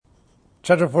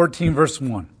Chapter 14, verse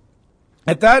 1.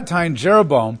 At that time,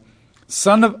 Jeroboam,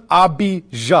 son of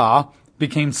Abijah,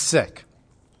 became sick.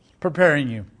 Preparing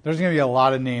you. There's going to be a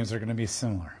lot of names that are going to be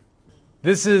similar.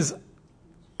 This is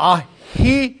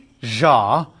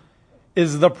Ahijah,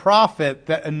 is the prophet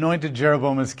that anointed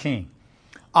Jeroboam as king.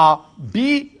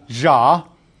 Abijah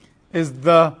is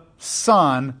the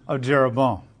son of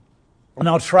Jeroboam. And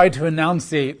I'll try to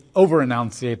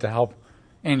over-enunciate to help,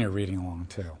 and you're reading along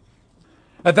too.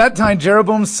 At that time,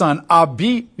 Jeroboam's son,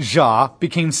 Abijah,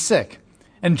 became sick.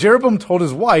 And Jeroboam told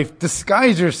his wife,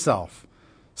 disguise yourself,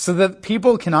 so that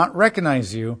people cannot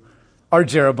recognize you are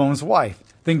Jeroboam's wife.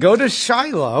 Then go to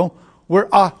Shiloh, where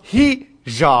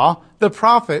Ahijah, the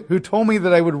prophet, who told me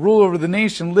that I would rule over the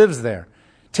nation, lives there.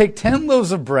 Take 10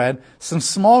 loaves of bread, some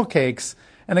small cakes,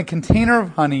 and a container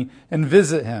of honey, and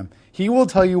visit him. He will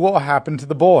tell you what will happen to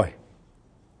the boy.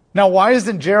 Now, why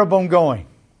isn't Jeroboam going?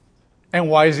 And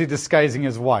why is he disguising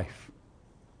his wife?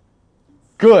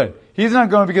 Good. He's not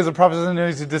going because the prophet doesn't know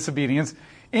he's a disobedience.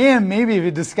 And maybe if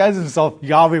he disguises himself,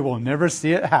 Yahweh will never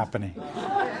see it happening.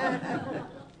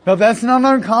 Now, that's not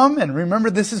uncommon. Remember,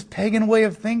 this is pagan way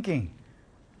of thinking.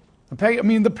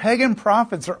 The pagan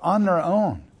prophets are on their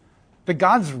own. The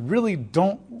gods really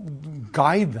don't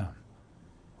guide them.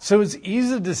 So it's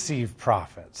easy to deceive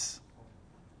prophets.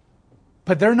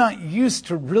 But they're not used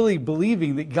to really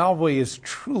believing that Yahweh is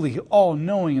truly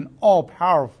all-knowing and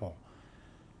all-powerful.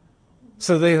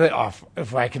 So they think,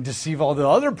 if I can deceive all the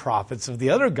other prophets of the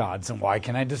other gods, then why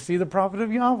can't I deceive the prophet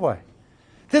of Yahweh?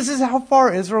 This is how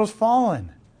far Israel's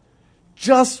fallen.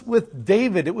 Just with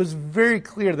David, it was very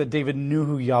clear that David knew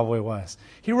who Yahweh was.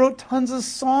 He wrote tons of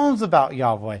psalms about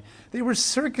Yahweh. They were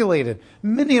circulated.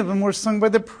 Many of them were sung by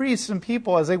the priests and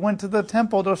people as they went to the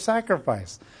temple to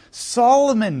sacrifice.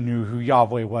 Solomon knew who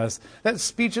Yahweh was. That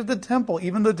speech at the temple,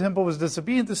 even though the temple was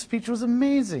disobedient, the speech was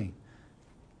amazing.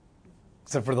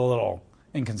 Except for the little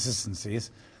inconsistencies.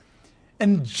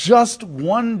 And just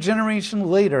one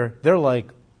generation later, they're like,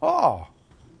 oh,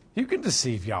 you can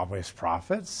deceive Yahweh's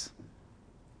prophets.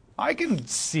 I can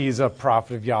seize a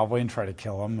prophet of Yahweh and try to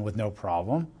kill him with no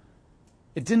problem.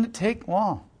 It didn't take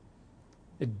long.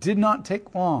 It did not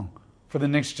take long for the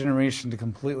next generation to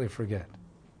completely forget.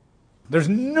 There's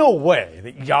no way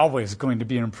that Yahweh is going to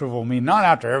be an approval of me, not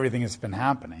after everything that's been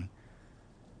happening.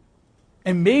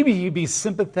 And maybe you'd be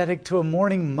sympathetic to a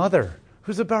mourning mother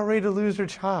who's about ready to lose her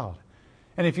child.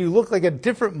 And if you look like a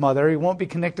different mother, you won't be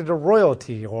connected to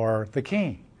royalty or the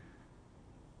king.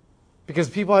 Because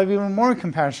people have even more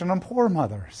compassion on poor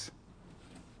mothers.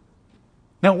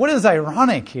 Now, what is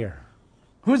ironic here?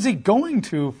 Who is he going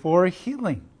to for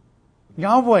healing?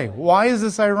 Yahweh. Why is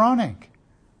this ironic?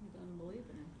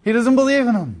 He doesn't believe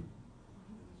in him.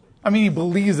 I mean, he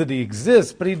believes that he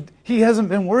exists, but he hasn't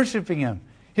been worshiping him.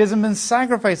 He hasn't been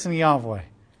sacrificing Yahweh.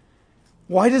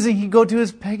 Why doesn't he go to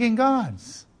his pagan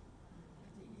gods?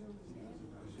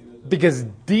 Because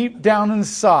deep down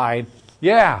inside,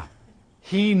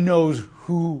 he knows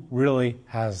who really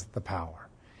has the power.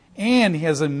 And he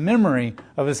has a memory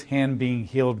of his hand being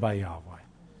healed by Yahweh.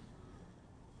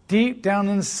 Deep down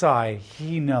inside,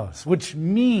 he knows, which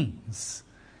means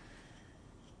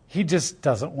he just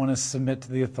doesn't want to submit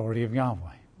to the authority of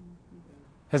Yahweh.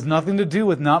 Has nothing to do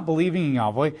with not believing in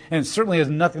Yahweh, and it certainly has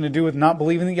nothing to do with not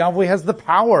believing that Yahweh has the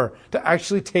power to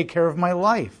actually take care of my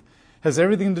life. Has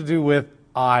everything to do with,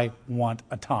 I want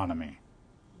autonomy.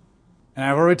 And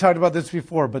I've already talked about this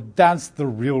before, but that's the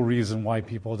real reason why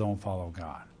people don't follow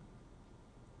God.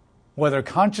 Whether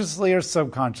consciously or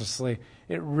subconsciously,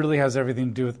 it really has everything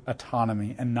to do with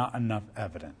autonomy and not enough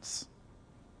evidence.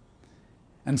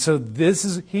 And so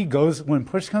when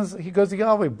push comes, he goes to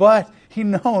Yahweh, but he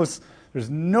knows there's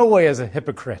no way as a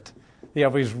hypocrite that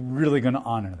Yahweh is really going to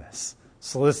honor this.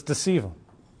 So let's deceive him.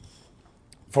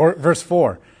 Verse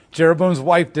 4, Jeroboam's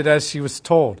wife did as she was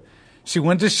told. She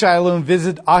went to Shiloh and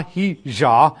visited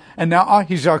Ahijah, and now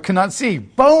Ahijah cannot see.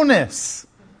 Bonus!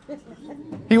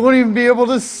 He won't even be able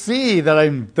to see that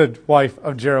I'm the wife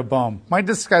of Jeroboam. My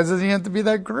disguise doesn't have to be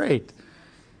that great.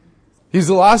 He's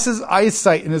lost his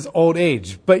eyesight in his old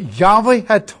age. But Yahweh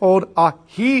had told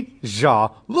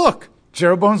Ahijah, look,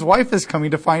 Jeroboam's wife is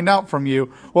coming to find out from you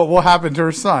what will happen to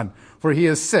her son, for he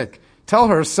is sick. Tell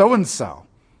her so-and-so.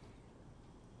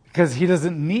 Because he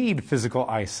doesn't need physical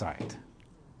eyesight.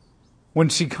 When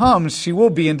she comes, she will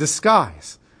be in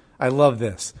disguise. I love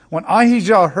this. When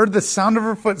Ahijah heard the sound of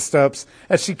her footsteps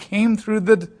as she came through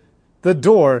the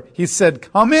door, he said,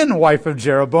 come in, wife of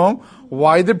Jeroboam.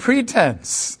 Why the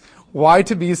pretense? Why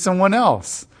to be someone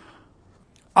else?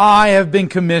 I have been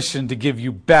commissioned to give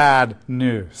you bad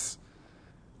news.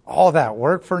 All that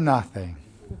work for nothing.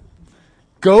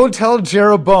 Go tell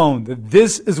Jeroboam that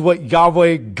this is what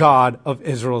Yahweh God of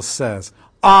Israel says.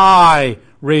 I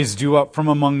raised you up from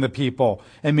among the people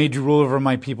and made you rule over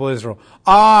my people Israel.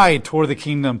 I tore the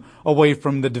kingdom away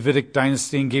from the Davidic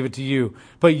dynasty and gave it to you.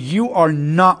 But you are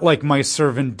not like my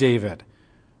servant David,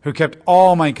 who kept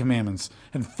all my commandments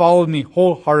and followed me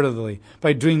wholeheartedly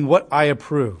by doing what I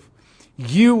approve.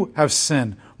 You have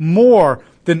sinned more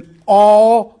than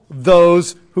all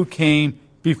those who came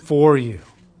before you.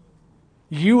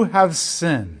 You have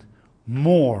sinned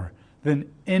more than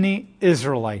any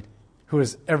Israelite who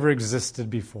has ever existed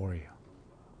before you.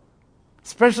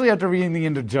 Especially after reading the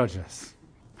end of Judges.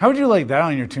 How would you like that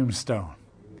on your tombstone?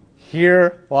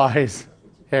 Here lies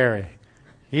Harry.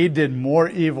 He did more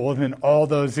evil than all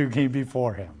those who came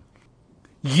before him.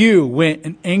 You went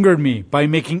and angered me by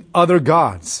making other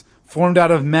gods formed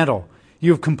out of metal.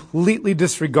 You have completely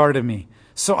disregarded me.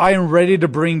 So I am ready to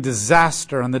bring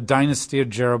disaster on the dynasty of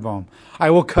Jeroboam. I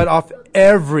will cut off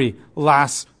every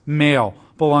last male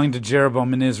belonging to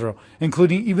Jeroboam in Israel,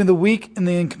 including even the weak and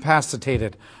the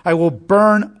incapacitated. I will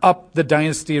burn up the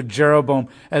dynasty of Jeroboam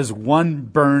as one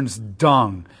burns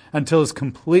dung until it's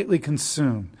completely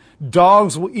consumed.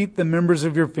 Dogs will eat the members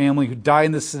of your family who die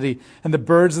in the city, and the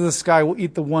birds of the sky will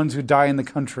eat the ones who die in the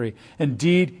country.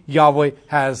 Indeed, Yahweh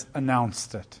has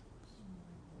announced it.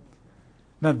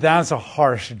 Now that's a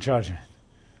harsh judgment.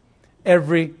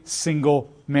 Every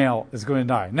single male is going to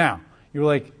die. Now, you're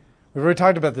like, we've already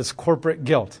talked about this corporate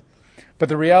guilt. But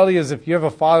the reality is if you have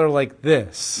a father like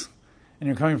this, and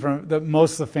you're coming from,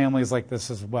 most of the family is like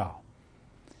this as well,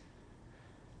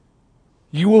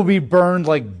 you will be burned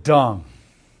like dung.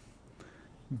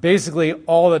 Basically,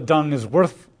 all that dung is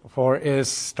worth for is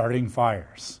starting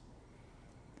fires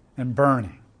and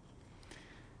burning.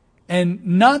 And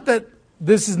not that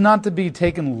this is not to be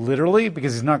taken literally,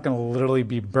 because he's not going to literally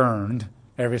be burned,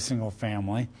 every single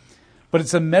family. But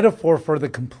it's a metaphor for the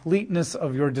completeness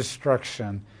of your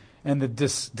destruction and the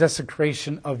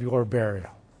desecration of your burial.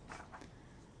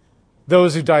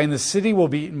 Those who die in the city will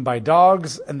be eaten by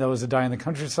dogs, and those who die in the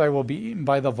countryside will be eaten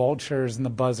by the vultures and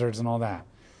the buzzards and all that.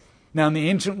 Now, in the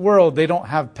ancient world, they don't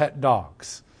have pet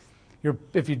dogs.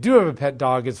 If you do have a pet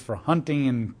dog, it's for hunting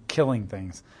and killing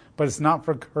things. But it's not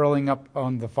for curling up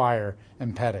on the fire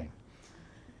and petting.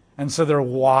 And so they're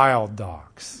wild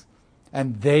dogs.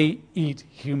 And they eat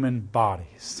human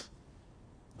bodies.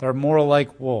 They're more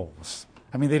like wolves.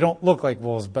 I mean, they don't look like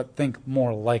wolves, but think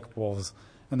more like wolves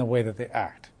in the way that they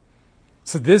act.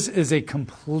 So this is a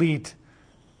complete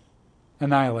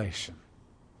annihilation.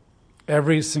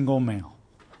 Every single male.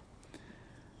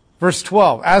 Verse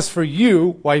 12, as for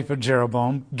you, wife of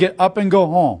Jeroboam, get up and go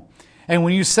home. And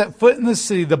when you set foot in the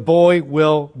city, the boy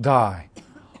will die.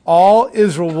 All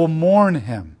Israel will mourn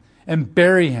him and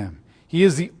bury him. He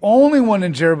is the only one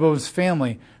in Jeroboam's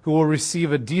family who will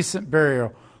receive a decent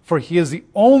burial, for he is the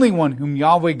only one whom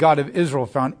Yahweh God of Israel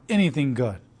found anything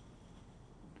good.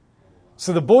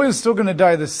 So the boy is still going to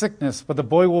die of the sickness, but the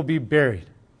boy will be buried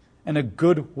in a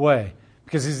good way,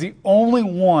 because he's the only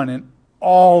one in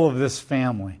all of this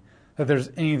family that there's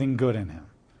anything good in him.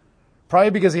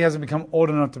 Probably because he hasn't become old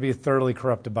enough to be thoroughly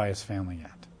corrupted by his family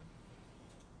yet.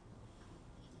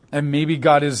 And maybe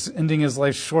God is ending his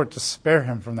life short to spare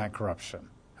him from that corruption.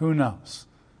 Who knows?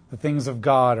 The things of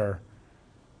God are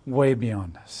way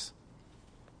beyond us.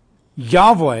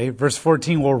 Yahweh, verse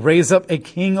 14, will raise up a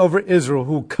king over Israel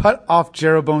who will cut off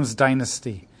Jeroboam's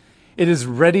dynasty. It is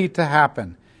ready to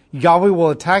happen. Yahweh will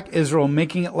attack Israel,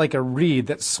 making it like a reed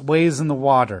that sways in the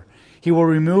water. He will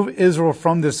remove Israel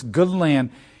from this good land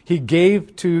he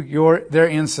gave to their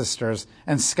ancestors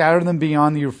and scatter them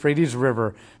beyond the Euphrates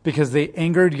River, because they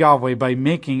angered Yahweh by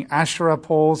making Asherah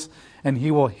poles, and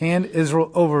he will hand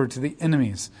Israel over to the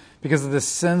enemies because of the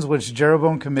sins which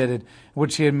Jeroboam committed,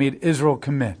 which he had made Israel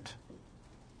commit.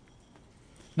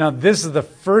 Now, this is the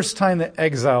first time that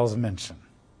exile is mentioned.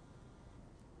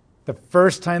 The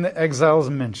first time that exile is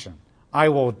mentioned. I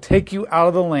will take you out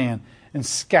of the land and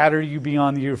scatter you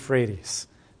beyond the Euphrates.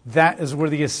 That is where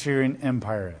the Assyrian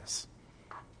Empire is.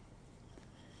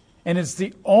 And it's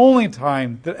the only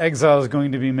time that exile is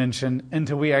going to be mentioned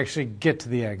until we actually get to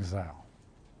the exile.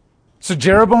 So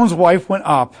Jeroboam's wife went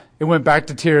up and went back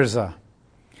to Tirzah.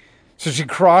 So she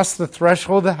crossed the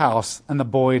threshold of the house, and the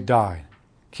boy died.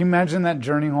 Can you imagine that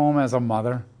journey home as a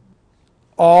mother?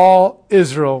 All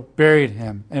Israel buried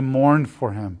him and mourned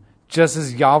for him, just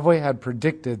as Yahweh had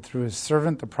predicted through his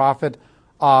servant the prophet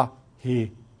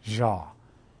Ahijah.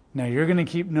 Now you're going to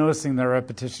keep noticing the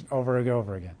repetition over and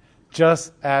over again.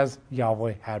 Just as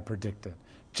Yahweh had predicted.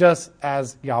 Just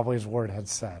as Yahweh's word had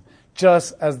said.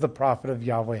 Just as the prophet of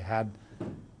Yahweh had.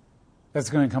 That's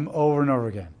going to come over and over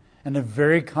again. And a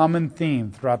very common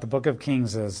theme throughout the book of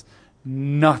Kings is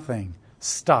nothing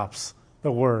stops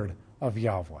the word of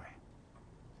Yahweh.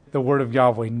 The word of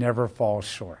Yahweh never falls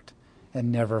short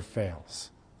and never fails.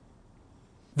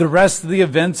 The rest of the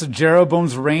events of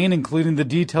Jeroboam's reign, including the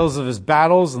details of his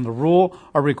battles and the rule,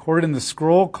 are recorded in the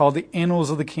scroll called the Annals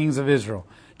of the Kings of Israel.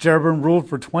 Jeroboam ruled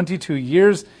for 22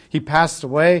 years. He passed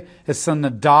away. His son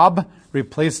Nadab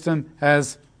replaced him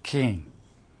as king.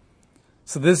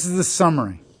 So this is the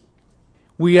summary.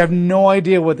 We have no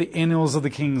idea what the Annals of the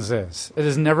Kings is. It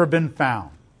has never been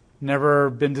found, never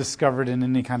been discovered in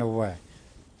any kind of way.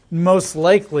 Most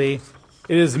likely,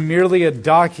 it is merely a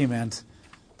document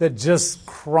that just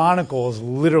chronicles,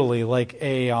 literally like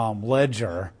a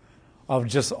ledger of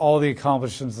just all the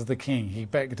accomplishments of the king. He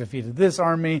defeated this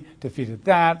army, defeated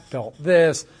that, built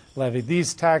this, levied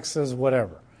these taxes,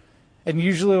 whatever. And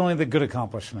usually only the good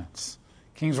accomplishments.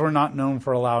 Kings were not known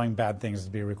for allowing bad things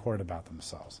to be recorded about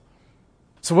themselves.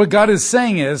 So what God is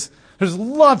saying is, there's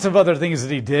lots of other things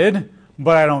that he did,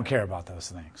 but I don't care about those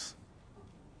things.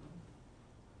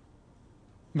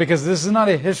 Because this is not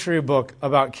a history book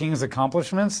about kings'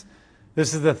 accomplishments.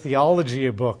 This is a theology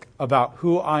book about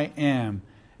who I am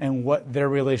and what their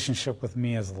relationship with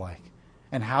me is like.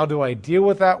 And how do I deal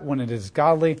with that when it is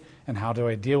godly, and how do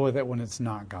I deal with it when it's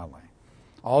not godly.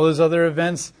 All those other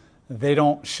events, they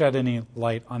don't shed any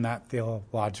light on that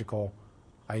theological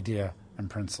idea and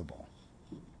principle.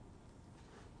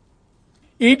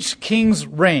 Each king's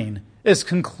reign is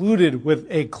concluded with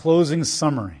a closing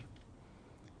summary.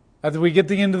 After we get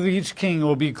to the end of each king, it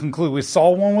will be concluded. We saw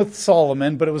one with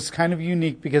Solomon, but it was kind of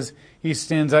unique because he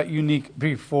stands out unique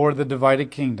before the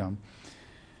divided kingdom.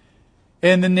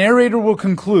 And the narrator will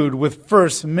conclude with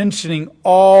first mentioning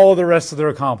all the rest of their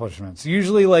accomplishments.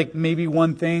 Usually like maybe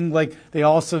one thing, like they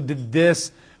also did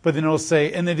this, but then it'll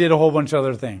say, and they did a whole bunch of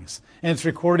other things. And it's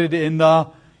recorded in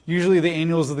usually the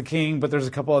Annals of the King, but there's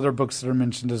a couple other books that are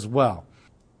mentioned as well.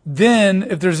 Then,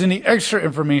 if there's any extra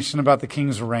information about the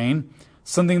king's reign,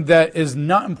 something that is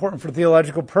not important for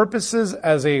theological purposes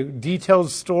as a detailed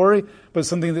story, but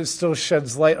something that still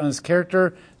sheds light on his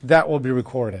character, that will be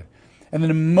recorded. And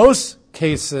then in most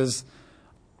cases,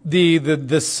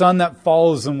 the son that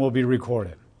follows him will be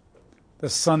recorded. The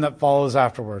son that follows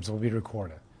afterwards will be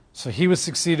recorded. So he was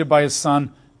succeeded by his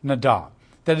son Nadab.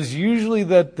 That is usually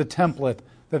the template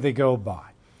that they go by.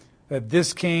 That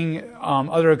this king,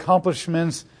 other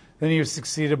accomplishments, then he was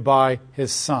succeeded by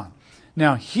his son.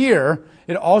 Now here,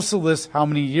 it also lists how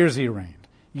many years he reigned.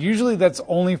 Usually that's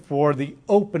only for the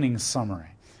opening summary.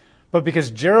 But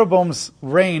because Jeroboam's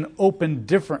reign opened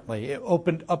differently, it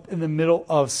opened up in the middle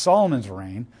of Solomon's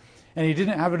reign, and he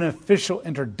didn't have an official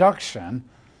introduction,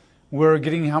 we're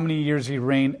getting how many years he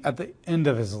reigned at the end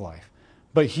of his life.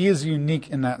 But he is unique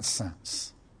in that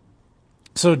sense.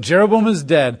 So Jeroboam is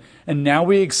dead, and now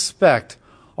we expect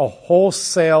a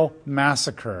wholesale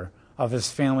massacre of his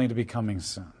family to be coming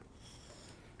soon.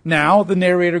 Now the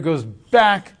narrator goes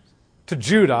back to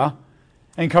Judah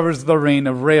and covers the reign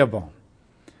of Rehoboam.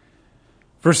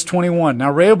 Verse 21,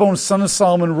 Now Rehoboam, son of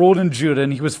Solomon, ruled in Judah,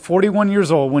 and he was 41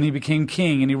 years old when he became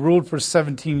king, and he ruled for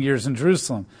 17 years in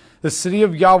Jerusalem. The city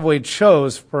of Yahweh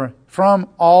chose from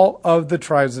all of the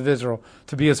tribes of Israel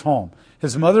to be his home.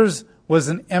 His mother's was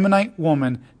an Ammonite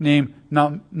woman named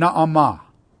Naamah.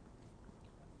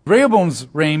 Rehoboam's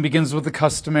reign begins with the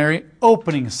customary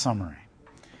opening summary.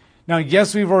 Now,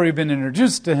 yes, we've already been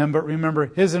introduced to him, but remember,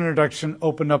 his introduction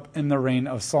opened up in the reign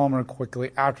of Solomon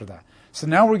quickly after that. So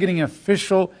now we're getting an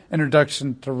official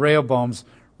introduction to Rehoboam's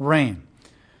reign.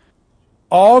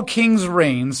 All kings'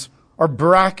 reigns are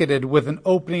bracketed with an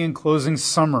opening and closing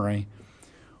summary,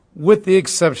 with the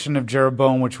exception of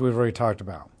Jeroboam, which we've already talked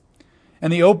about.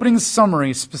 And the opening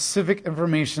summary, specific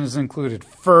information is included.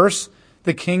 First,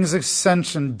 the king's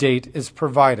ascension date is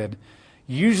provided,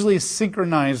 usually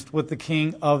synchronized with the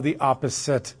king of the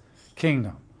opposite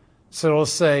kingdom. So it'll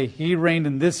say, he reigned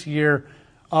in this year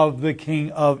of the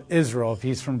king of Israel, if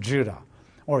he's from Judah.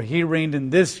 Or he reigned in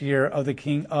this year of the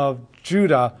king of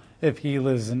Judah, if he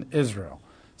lives in Israel.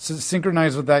 So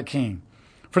synchronized with that king.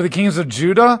 For the kings of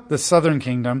Judah, the southern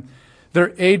kingdom,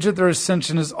 their age at their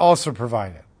ascension is also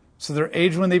provided. So their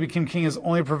age when they became king is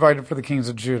only provided for the kings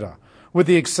of Judah, with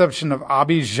the exception of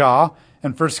Abijah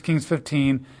in 1 Kings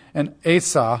 15 and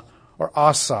Asa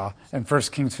in 1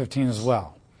 Kings 15 as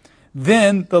well.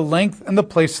 Then the length and the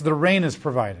place of the reign is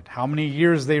provided, how many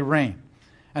years they reign,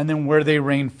 and then where they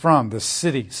reign from, the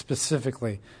city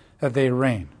specifically that they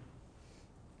reign.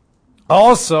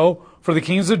 Also, for the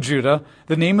kings of Judah,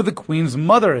 the name of the queen's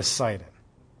mother is cited.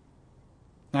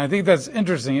 Now, I think that's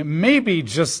interesting. It may be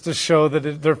just to show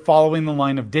that they're following the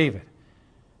line of David.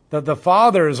 That the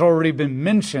father has already been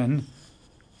mentioned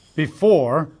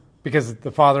before, because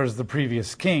the father is the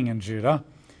previous king in Judah.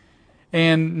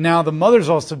 And now the mother's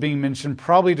also being mentioned,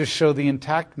 probably to show the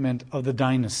intactment of the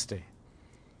dynasty.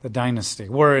 The dynasty.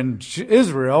 Where in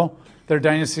Israel, their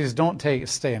dynasties don't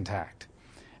stay intact.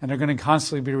 And they're going to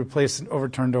constantly be replaced and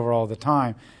overturned over all the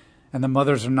time. And the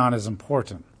mothers are not as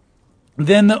important.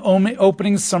 Then the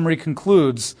opening summary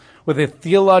concludes with a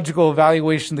theological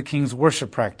evaluation of the king's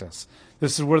worship practice.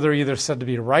 This is where they're either said to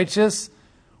be righteous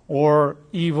or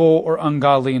evil or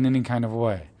ungodly in any kind of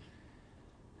way.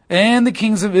 And the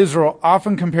kings of Israel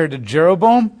often compared to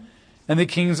Jeroboam, and the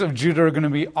kings of Judah are going to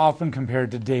be often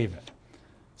compared to David.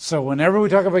 So whenever we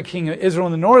talk about king of Israel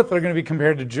in the north, they're going to be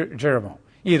compared to Jeroboam,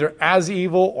 either as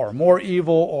evil or more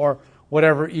evil or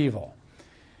whatever evil.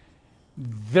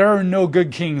 There are no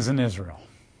good kings in Israel.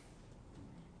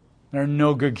 There are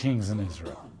no good kings in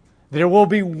Israel. There will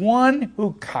be one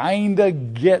who kind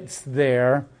of gets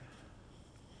there,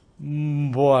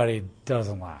 but it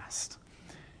doesn't last.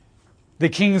 The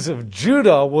kings of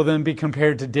Judah will then be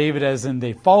compared to David, as in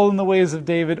they followed in the ways of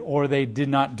David, or they did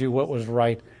not do what was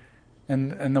right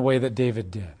in the way that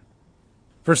David did.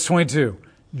 Verse 22,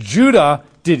 Judah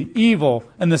did evil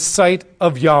in the sight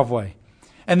of Yahweh,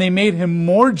 and they made him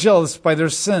more jealous by their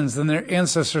sins than their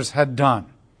ancestors had done.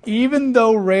 Even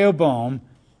though Rehoboam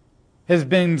has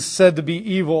been said to be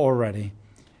evil already,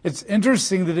 it's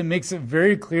interesting that it makes it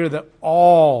very clear that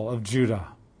all of Judah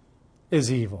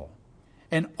is evil.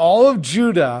 And all of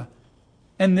Judah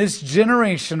in this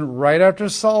generation right after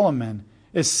Solomon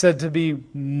is said to be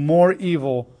more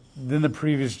evil than the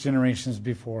previous generations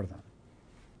before them.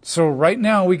 So right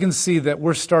now we can see that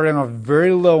we're starting off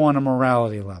very low on a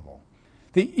morality level.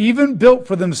 They even built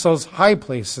for themselves high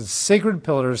places, sacred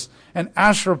pillars, and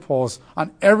Asherah poles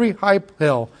on every high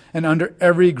hill and under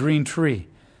every green tree.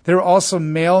 There were also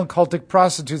male and cultic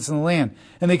prostitutes in the land,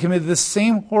 and they committed the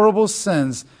same horrible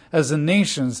sins as the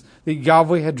nations that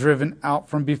Yahweh had driven out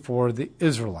from before the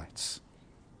Israelites.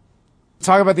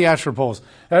 Talk about the Asherah poles.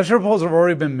 The Asherah poles have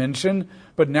already been mentioned,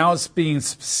 but now it's being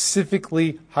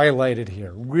specifically highlighted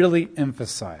here, really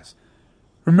emphasized.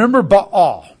 Remember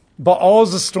Baal. Baal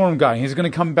is a storm god. He's going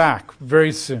to come back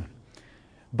very soon.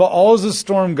 Baal is a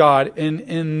storm god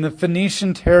in the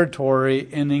Phoenician territory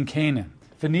and in Canaan.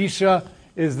 Phoenicia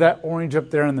is that orange up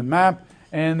there on the map,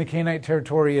 and the Canaanite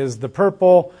territory is the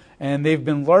purple, and they've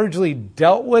been largely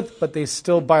dealt with, but they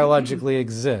still biologically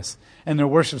exist, and their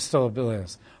worship still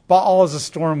is. Baal is a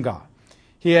storm god.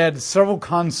 He had several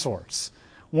consorts.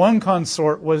 One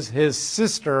consort was his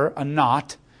sister,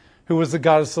 Anat, who was the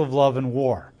goddess of love and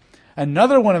war.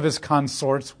 Another one of his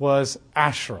consorts was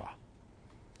Asherah,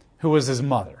 who was his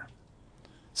mother.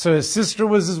 So his sister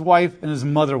was his wife, and his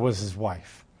mother was his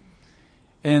wife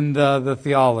in the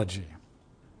theology.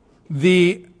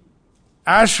 The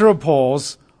Asherah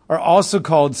poles are also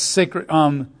called sacred.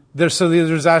 There's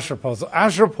Asherah poles. The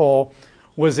Asherah pole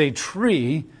was a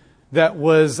tree that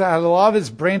had a lot of its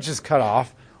branches cut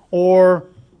off, or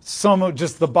some of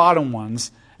just the bottom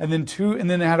ones, and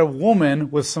then it had a woman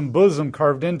with some bosom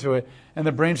carved into it, and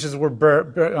the branches were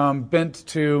bent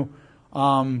to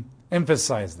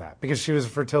emphasize that, because she was a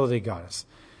fertility goddess.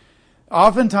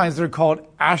 Oftentimes they're called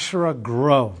Asherah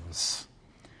groves.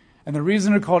 And the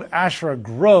reason they're called Asherah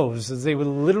groves is they would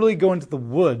literally go into the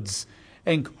woods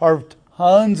and carve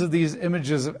tons of these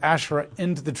images of Asherah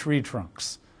into the tree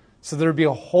trunks. So there would be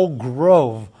a whole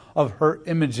grove of her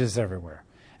images everywhere.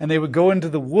 And they would go into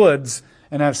the woods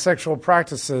and have sexual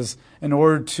practices in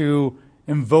order to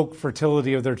invoke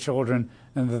fertility of their children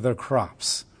and of their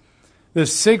crops. The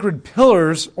sacred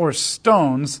pillars or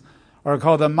stones are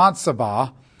called the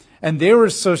matzabah, and they were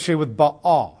associated with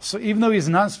Baal. So even though he's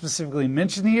not specifically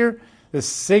mentioned here, the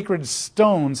sacred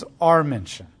stones are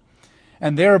mentioned.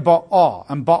 And they're Baal.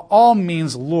 And Baal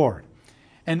means Lord.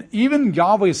 And even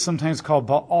Yahweh is sometimes called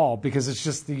Baal because it's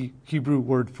just the Hebrew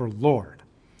word for Lord.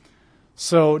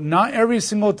 So not every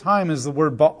single time is the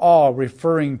word Baal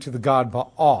referring to the god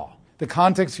Baal. The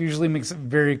context usually makes it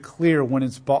very clear when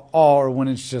it's Baal or when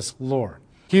it's just Lord.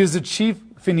 He is the chief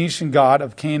Phoenician god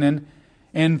of Canaan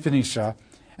and Phoenicia,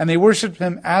 and they worshipped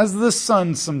him as the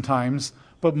sun sometimes,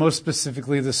 but most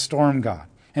specifically the storm god.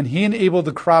 And he enabled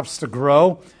the crops to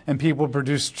grow and people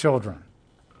produce children.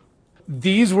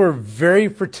 These were very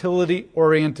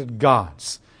fertility-oriented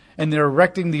gods, and they're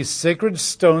erecting these sacred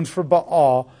stones for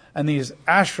Baal and these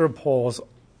Asherah poles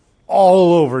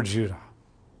all over Judah.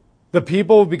 The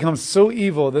people become so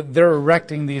evil that they're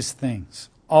erecting these things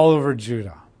all over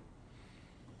Judah.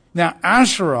 Now,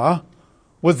 Asherah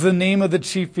was the name of the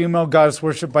chief female goddess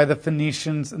worshipped by the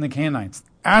Phoenicians and the Canaanites.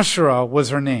 Asherah was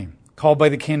her name, called by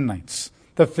the Canaanites.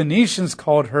 The Phoenicians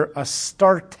called her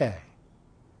Astarte.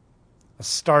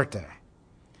 Astarte.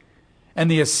 And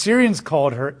the Assyrians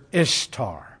called her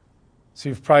Ishtar. So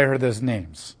you've probably heard those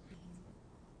names.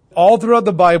 All throughout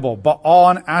the Bible, Baal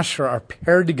and Asherah are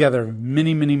paired together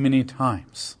many, many, many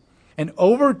times. And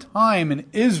over time in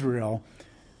Israel,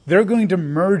 they're going to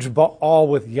merge Baal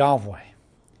with Yahweh.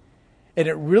 And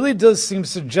it really does seem to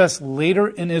suggest later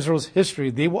in Israel's history,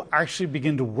 they will actually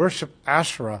begin to worship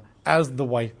Asherah as the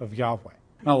wife of Yahweh.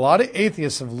 Now, a lot of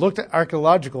atheists have looked at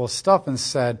archaeological stuff and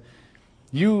said,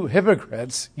 you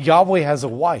hypocrites, Yahweh has a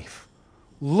wife.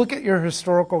 Look at your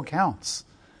historical accounts.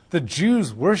 The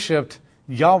Jews worshipped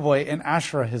Yahweh and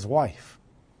Asherah, his wife.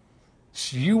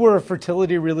 You were a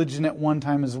fertility religion at one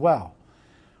time as well.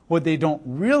 What they don't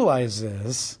realize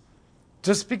is,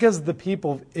 just because the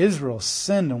people of Israel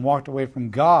sinned and walked away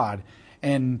from God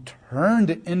and turned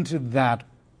into that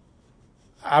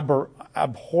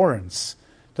abhorrence,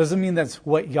 doesn't mean that's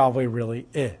what Yahweh really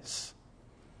is.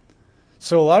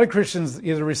 So a lot of Christians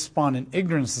either respond in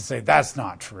ignorance and say, that's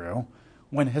not true,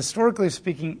 when historically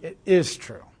speaking, it is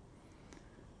true.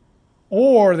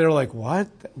 Or they're like, what?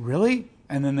 Really?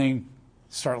 And then they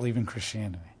start leaving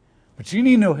Christianity. But you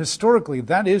need to know historically,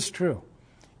 that is true.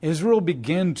 Israel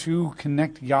began to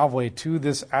connect Yahweh to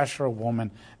this Asherah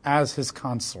woman as his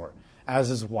consort, as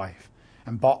his wife.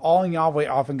 And Baal and Yahweh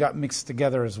often got mixed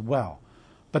together as well.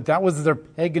 But that was their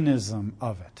paganism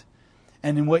of it.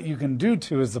 And then what you can do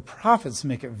too is the prophets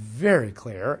make it very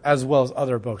clear, as well as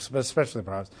other books, but especially the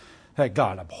prophets, that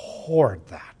God abhorred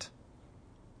that.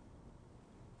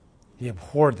 He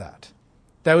abhorred that.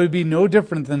 That would be no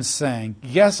different than saying,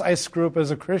 yes, I screw up as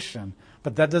a Christian,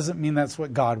 but that doesn't mean that's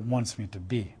what God wants me to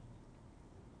be.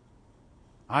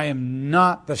 I am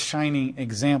not the shining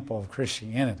example of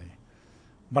Christianity,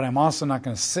 but I'm also not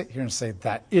going to sit here and say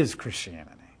that is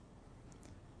Christianity.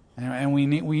 And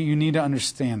you need to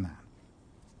understand that.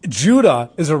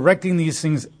 Judah is erecting these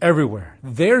things everywhere.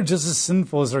 They're just as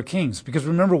sinful as their kings. Because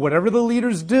remember, whatever the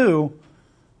leaders do,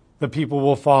 the people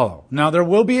will follow. Now, there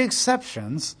will be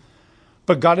exceptions,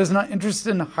 but God is not interested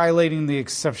in highlighting the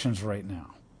exceptions right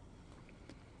now.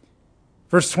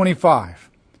 Verse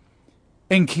 25.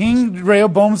 In King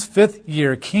Rehoboam's 5th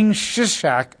year, King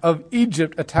Shishak of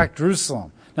Egypt attacked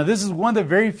Jerusalem. Now, this is one of the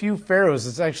very few pharaohs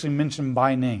that's actually mentioned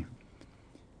by name.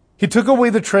 He took away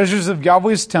the treasures of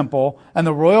Yahweh's temple and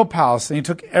the royal palace, and he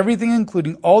took everything,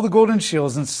 including all the golden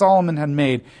shields that Solomon had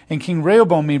made. And King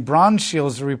Rehoboam made bronze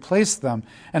shields to replace them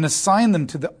and assigned them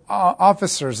to the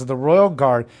officers of the royal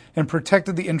guard and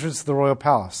protected the entrance to the royal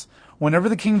palace. Whenever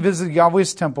the king visited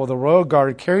Yahweh's temple, the royal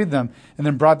guard carried them and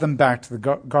then brought them back to the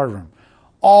guard room.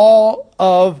 All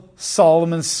of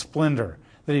Solomon's splendor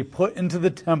that he put into the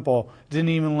temple didn't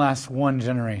even last one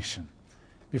generation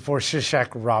before Shishak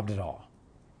robbed it all.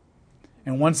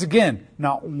 And once again,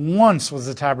 not once was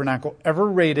the tabernacle ever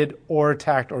raided or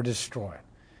attacked or destroyed.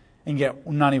 And yet,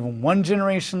 not even one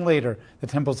generation later, the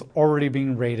temple's already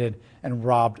being raided and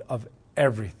robbed of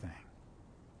everything.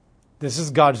 This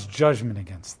is God's judgment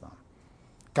against them.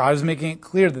 God is making it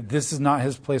clear that this is not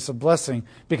his place of blessing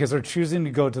because they're choosing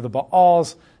to go to the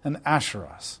Baals and the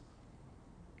Asherahs.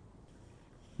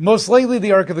 Most likely,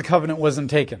 the Ark of the Covenant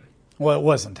wasn't taken. Well, it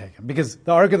wasn't taken because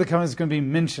the Ark of the Covenant is going to be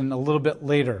mentioned a little bit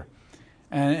later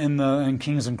in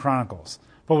Kings and Chronicles.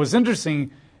 But what's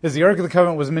interesting is the Ark of the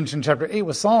Covenant was mentioned in chapter 8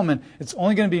 with Solomon. It's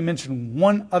only going to be mentioned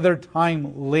one other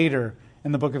time later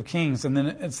in the book of Kings. And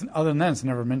then other than that, it's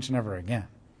never mentioned ever again.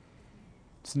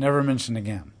 It's never mentioned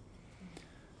again.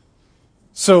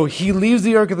 So he leaves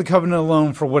the Ark of the Covenant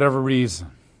alone for whatever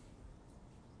reason.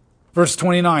 Verse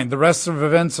 29, the rest of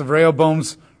events of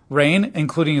Rehoboam's reign,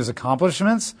 including his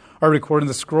accomplishments, are recorded in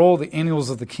the scroll, the annals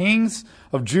of the kings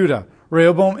of Judah.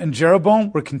 Rehoboam and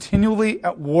Jeroboam were continually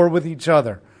at war with each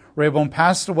other. Rehoboam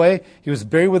passed away. He was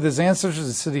buried with his ancestors in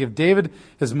the city of David.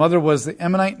 His mother was the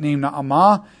Ammonite named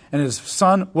Naamah, and his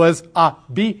son was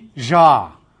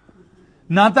Abijah.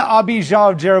 Not the Abijah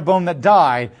of Jeroboam that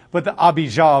died, but the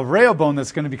Abijah of Rehoboam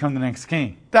that's going to become the next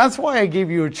king. That's why I gave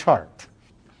you a chart.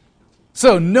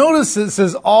 So notice it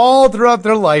says all throughout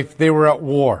their life they were at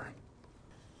war.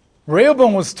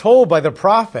 Rehoboam was told by the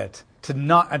prophet to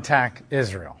not attack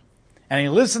Israel. And he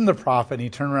listened to the prophet and he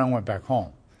turned around and went back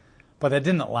home. But that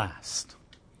didn't last.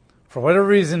 For whatever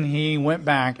reason, he went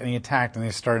back and he attacked and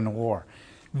they started a war.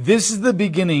 This is the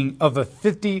beginning of a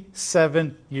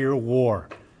 57-year war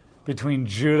between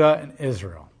Judah and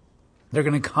Israel. They're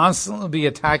going to constantly be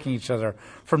attacking each other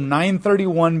from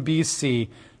 931 BC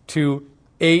to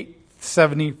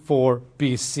 874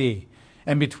 BC.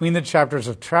 And between the chapters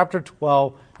of chapter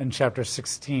 12 and chapter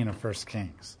 16 of 1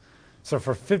 Kings. So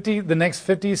for the next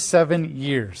 57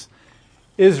 years,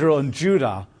 Israel and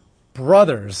Judah,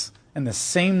 brothers in the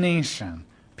same nation,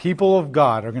 people of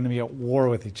God, are going to be at war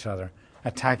with each other,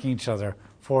 attacking each other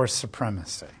for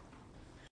supremacy.